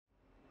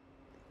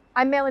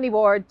I'm Melanie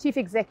Ward, Chief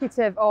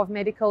Executive of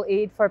Medical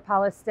Aid for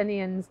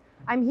Palestinians.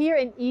 I'm here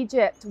in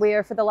Egypt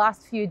where for the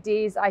last few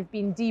days I've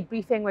been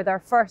debriefing with our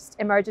first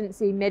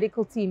emergency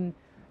medical team.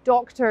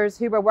 Doctors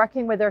who were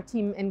working with our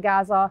team in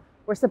Gaza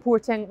were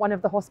supporting one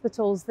of the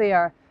hospitals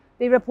there.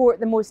 They report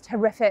the most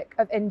horrific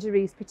of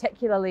injuries,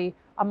 particularly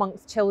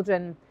amongst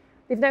children.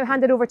 They've now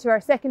handed over to our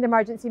second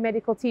emergency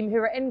medical team who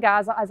are in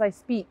Gaza as I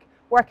speak,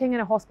 working in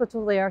a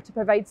hospital there to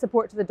provide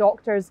support to the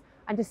doctors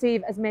and to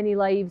save as many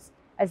lives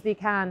as they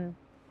can.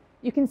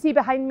 You can see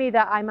behind me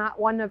that I'm at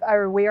one of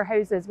our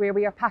warehouses where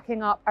we are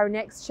packing up our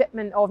next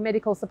shipment of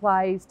medical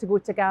supplies to go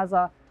to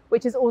Gaza,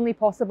 which is only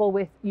possible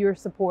with your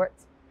support.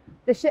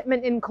 The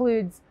shipment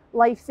includes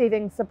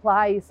life-saving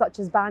supplies such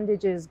as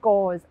bandages,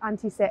 gauze,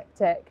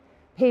 antiseptic,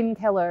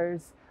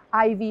 painkillers,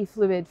 IV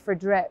fluid for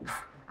drips,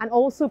 and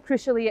also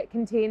crucially it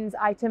contains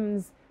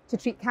items to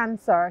treat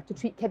cancer, to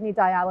treat kidney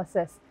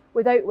dialysis,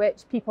 without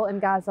which people in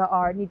Gaza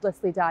are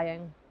needlessly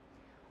dying.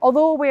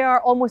 Although we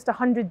are almost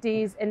 100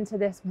 days into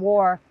this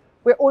war,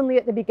 we're only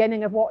at the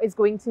beginning of what is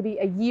going to be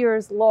a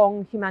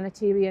years-long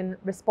humanitarian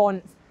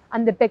response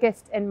and the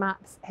biggest in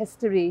MAP's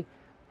history.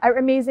 Our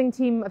amazing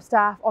team of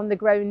staff on the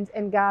ground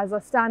in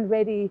Gaza stand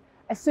ready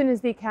as soon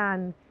as they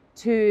can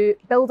to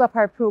build up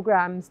our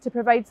programmes, to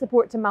provide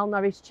support to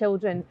malnourished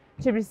children,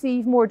 to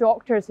receive more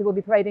doctors who will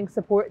be providing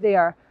support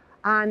there.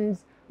 And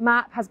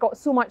MAP has got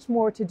so much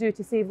more to do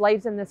to save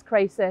lives in this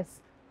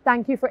crisis.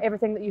 Thank you for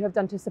everything that you have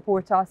done to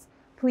support us.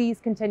 Please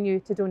continue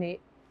to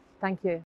donate. Thank you.